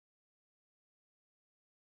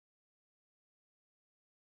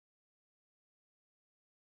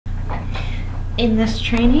In this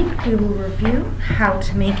training, we will review how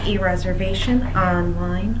to make a reservation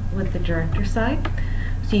online with the director side.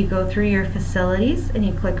 So you go through your facilities and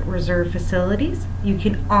you click Reserve Facilities. You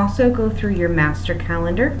can also go through your master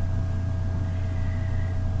calendar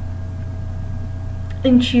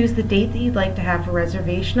and choose the date that you'd like to have a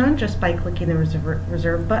reservation on just by clicking the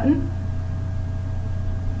reserve button.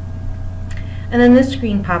 And then this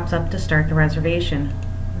screen pops up to start the reservation.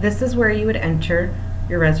 This is where you would enter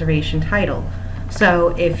your reservation title. So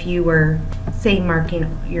if you were, say,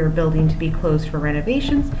 marking your building to be closed for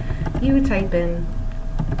renovations, you would type in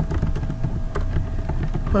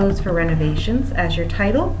 "Closed for Renovations" as your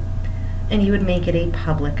title, and you would make it a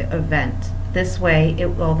public event. This way,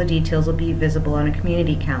 all the details will be visible on a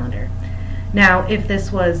community calendar. Now, if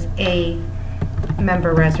this was a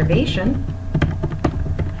member reservation,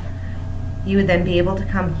 you would then be able to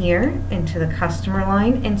come here into the customer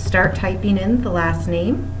line and start typing in the last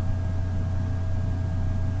name.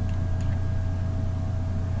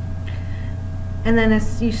 And then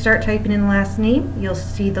as you start typing in the last name, you'll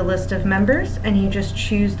see the list of members, and you just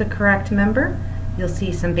choose the correct member. You'll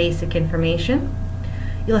see some basic information.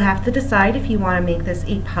 You'll have to decide if you want to make this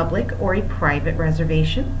a public or a private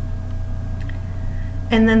reservation.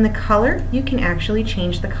 And then the color, you can actually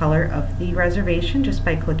change the color of the reservation just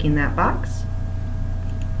by clicking that box.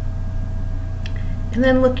 And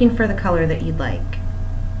then looking for the color that you'd like.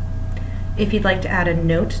 If you'd like to add a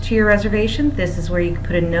note to your reservation, this is where you can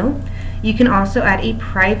put a note. You can also add a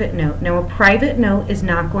private note. Now, a private note is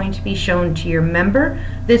not going to be shown to your member.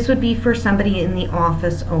 This would be for somebody in the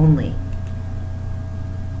office only.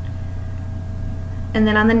 And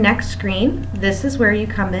then on the next screen, this is where you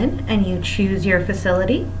come in and you choose your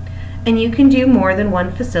facility, and you can do more than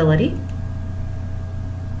one facility.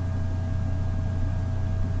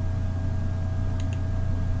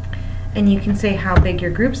 And you can say how big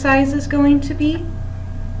your group size is going to be,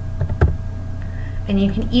 and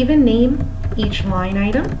you can even name each line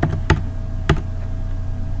item.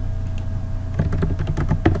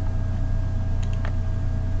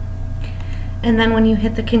 And then when you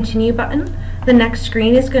hit the continue button, the next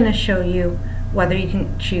screen is going to show you whether you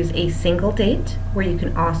can choose a single date, where you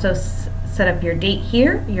can also set up your date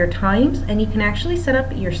here, your times, and you can actually set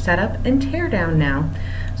up your setup and tear down now.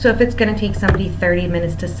 So if it's going to take somebody 30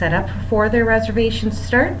 minutes to set up before their reservation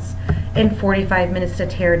starts and 45 minutes to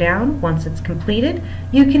tear down once it's completed,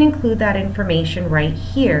 you can include that information right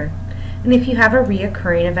here. And if you have a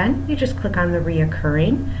reoccurring event, you just click on the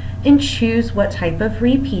reoccurring and choose what type of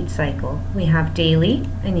repeat cycle. We have daily,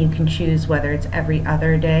 and you can choose whether it's every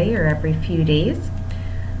other day or every few days.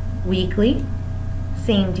 Weekly,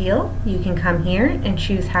 same deal. You can come here and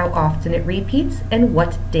choose how often it repeats and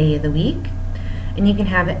what day of the week. And you can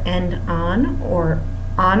have it end on or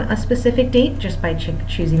on a specific date just by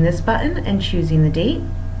choosing this button and choosing the date,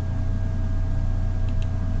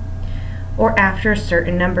 or after a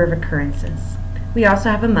certain number of occurrences. We also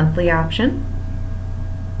have a monthly option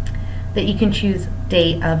that you can choose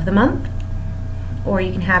day of the month, or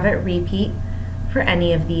you can have it repeat for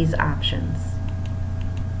any of these options.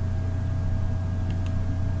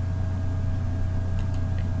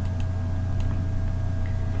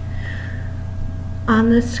 On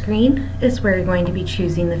this screen is where you're going to be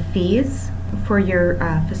choosing the fees for your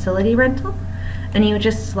facility rental, and you would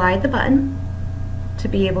just slide the button to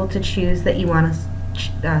be able to choose that you want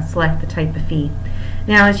to select the type of fee.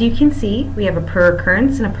 Now, as you can see, we have a per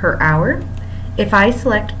occurrence and a per hour. If I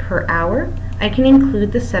select per hour, I can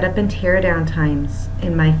include the setup and tear down times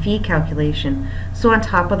in my fee calculation. So on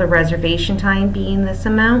top of the reservation time being this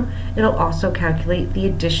amount, it'll also calculate the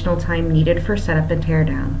additional time needed for setup and tear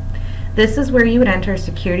down. This is where you would enter a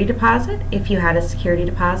security deposit if you had a security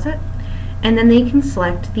deposit, and then they can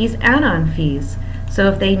select these add-on fees.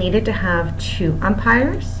 So if they needed to have 2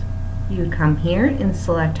 umpires, you would come here and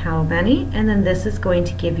select how many, and then this is going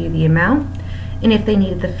to give you the amount. And if they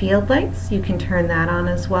needed the field lights, you can turn that on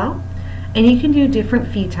as well. And you can do different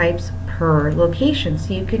fee types per location.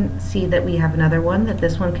 So you can see that we have another one, that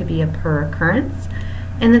this one could be a per occurrence,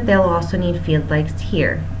 and that they'll also need field lights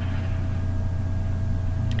here.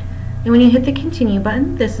 And when you hit the continue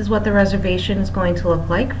button, this is what the reservation is going to look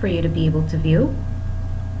like for you to be able to view.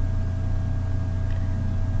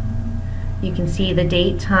 You can see the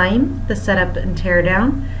date, time, the setup and tear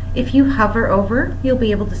down. If you hover over, you'll be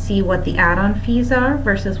able to see what the add-on fees are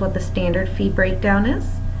versus what the standard fee breakdown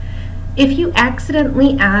is. If you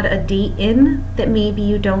accidentally add a date in that maybe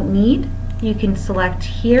you don't need, you can select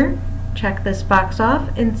here, check this box off,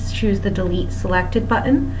 and choose the delete selected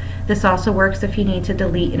button. This also works if you need to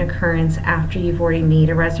delete an occurrence after you've already made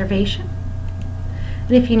a reservation.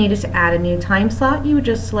 And if you needed to add a new time slot, you would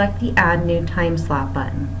just select the Add New Time Slot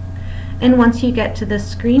button. And once you get to this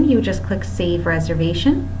screen, you would just click Save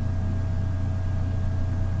Reservation.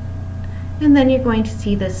 And then you're going to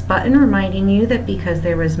see this button reminding you that because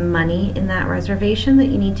there was money in that reservation that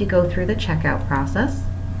you need to go through the checkout process.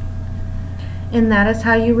 And that is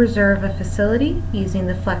how you reserve a facility using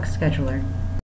the FlexScheduler.